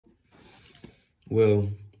Well,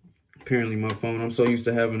 apparently my phone, I'm so used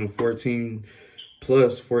to having a 14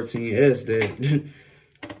 Plus, 14S that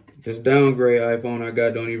this downgrade iPhone I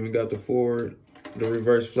got don't even got the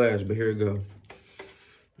reverse flash, but here it go.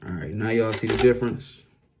 All right, now y'all see the difference.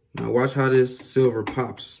 Now watch how this silver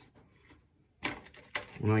pops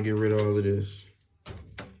when I get rid of all of this.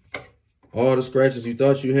 All the scratches you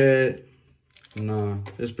thought you had, nah,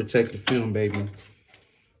 it's protective film, baby.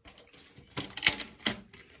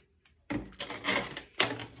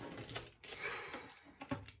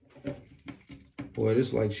 Boy,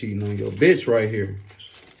 this like cheating on your bitch right here.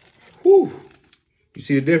 Whew. You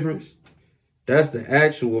see the difference? That's the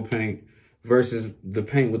actual paint versus the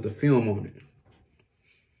paint with the film on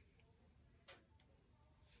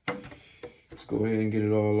it. Let's go ahead and get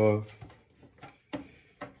it all off.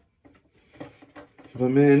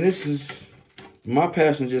 But man, this is, my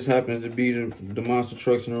passion just happens to be the monster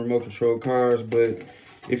trucks and the remote control cars. But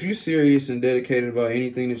if you're serious and dedicated about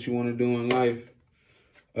anything that you want to do in life,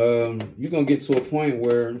 you're going to get to a point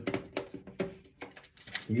where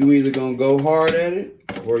you either going to go hard at it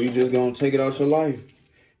or you just going to take it out your life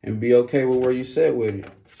and be okay with where you set with it.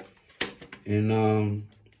 And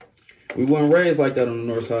we weren't raised like that on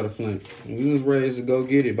the north side of Flint. We was raised to go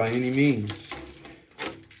get it by any means.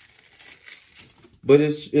 But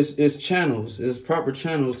it's channels. It's proper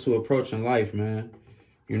channels to approaching life, man.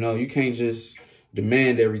 You know, you can't just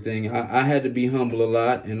demand everything. I had to be humble a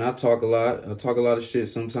lot, and I talk a lot. I talk a lot of shit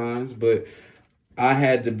sometimes, but I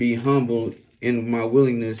had to be humble in my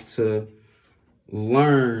willingness to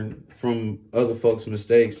learn from other folks'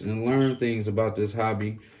 mistakes and learn things about this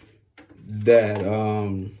hobby that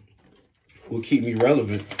will keep me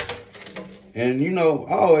relevant. And, you know,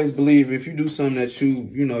 I always believe if you do something that you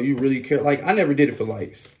really care. Like, I never did it for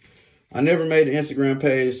likes. I never made an Instagram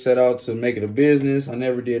page set out to make it a business. I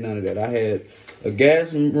never did none of that. I had a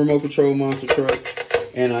gas and remote control monster truck,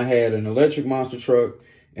 and I had an electric monster truck,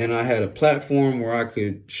 and I had a platform where I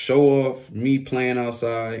could show off me playing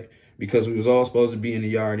outside because we was all supposed to be in the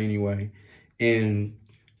yard anyway. And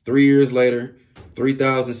 3 years later,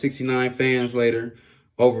 3,069 fans later,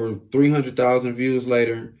 over 300,000 views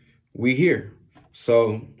later, we here.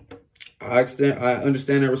 So I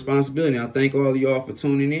understand that responsibility. I thank all of y'all for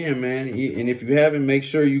tuning in, man. And if you haven't, make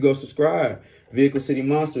sure you go subscribe. Vehicle City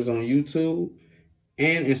Monsters on YouTube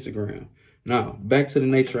and Instagram. Now, back to the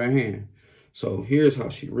nature at hand. So here's how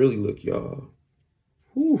she really look, y'all.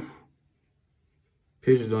 Whew.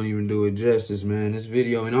 Pictures don't even do it justice, man. This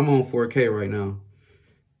video, and I'm on 4K right now.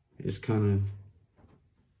 It's kind of...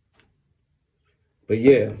 But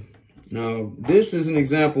yeah. Now, this is an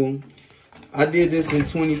example. I did this in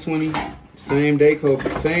 2020. Same day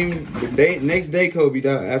Kobe. Next day Kobe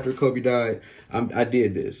died. After Kobe died, I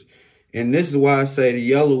did this. And this is why I say the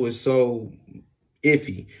yellow is so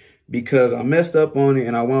iffy. Because I messed up on it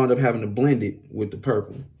and I wound up having to blend it with the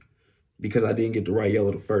purple. Because I didn't get the right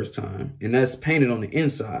yellow the first time. And that's painted on the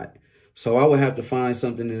inside. So I would have to find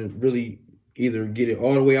something to really either get it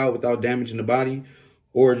all the way out without damaging the body,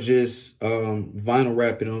 or just vinyl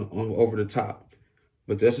wrap it on over the top.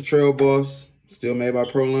 But that's a Trail Boss, still made by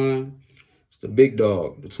Proline. It's the big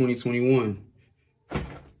dog, the 2021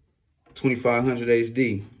 2500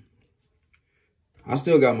 HD. I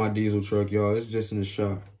still got my diesel truck, y'all. It's just in the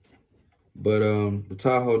shop. But the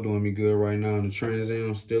Tahoe doing me good right now, and the Trans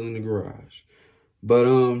Am still in the garage. But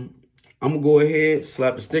I'm gonna go ahead,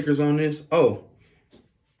 slap the stickers on this. Oh,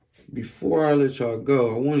 before I let y'all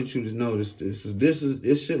go, I wanted you to notice this.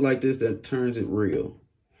 It's shit like this that turns it real.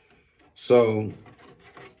 So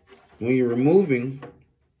when you're removing,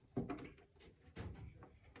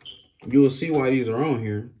 you will see why these are on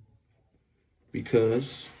here.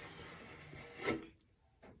 Because,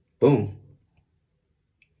 boom,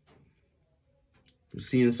 you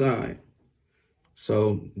see inside.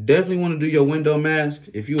 So definitely want to do your window mask.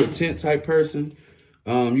 If you're a tint type person,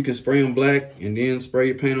 you can spray them black and then spray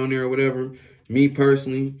your paint on there or whatever. Me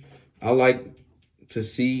personally, I like to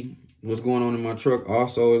see what's going on in my truck.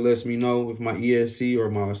 Also, it lets me know if my ESC or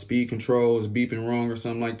my speed control is beeping wrong or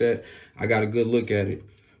something like that. I got a good look at it.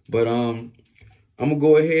 But I'm gonna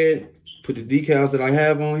go ahead, put the decals that I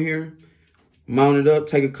have on here, mount it up,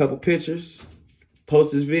 take a couple pictures,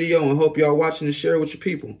 post this video, and hope y'all watching and share it with your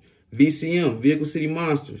people. VCM, Vehicle City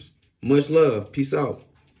Monsters. Much love. Peace out.